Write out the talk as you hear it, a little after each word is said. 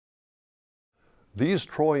These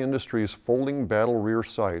Troy Industries folding battle rear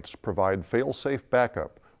sights provide fail-safe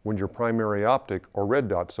backup when your primary optic or red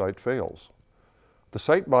dot sight fails. The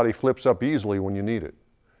sight body flips up easily when you need it.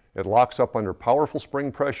 It locks up under powerful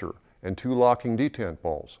spring pressure and 2 locking detent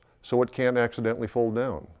balls, so it can't accidentally fold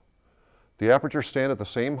down. The apertures stand at the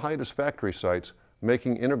same height as factory sights,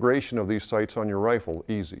 making integration of these sights on your rifle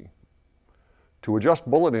easy. To adjust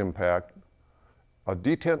bullet impact, a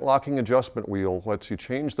detent locking adjustment wheel lets you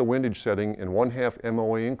change the windage setting in 1/2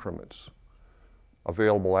 MOA increments.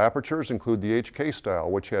 Available apertures include the HK style,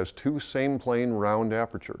 which has 2 same plane round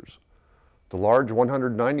apertures. The large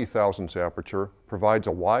 190 thousandths aperture provides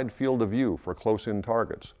a wide field of view for close-in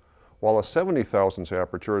targets, while a 70 thousandths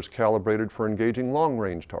aperture is calibrated for engaging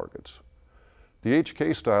long-range targets. The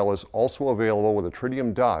HK style is also available with a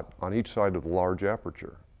tritium dot on each side of the large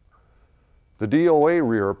aperture. The DOA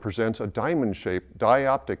rear presents a diamond-shaped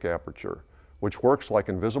dioptic aperture, which works like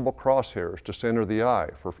invisible crosshairs to center the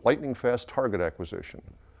eye for lightning-fast target acquisition.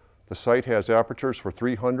 The sight has apertures for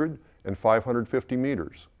 300 and 550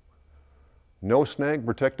 meters. No snag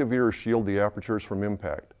protective ears shield the apertures from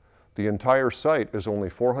impact. The entire sight is only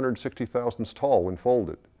 460 thousandths tall when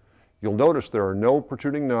folded. You'll notice there are no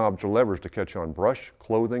protruding knobs or levers to catch on brush,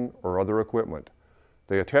 clothing, or other equipment.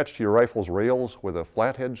 They attach to your rifle's rails with a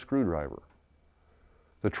flathead screwdriver.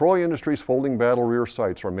 The Troy Industries folding battle rear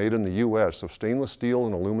sights are made in the U.S. of stainless steel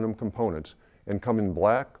and aluminum components and come in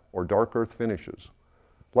black or dark earth finishes.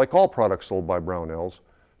 Like all products sold by Brownells,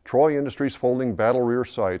 Troy Industries folding battle rear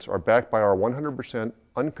sights are backed by our 100%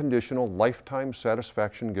 unconditional lifetime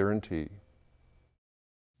satisfaction guarantee.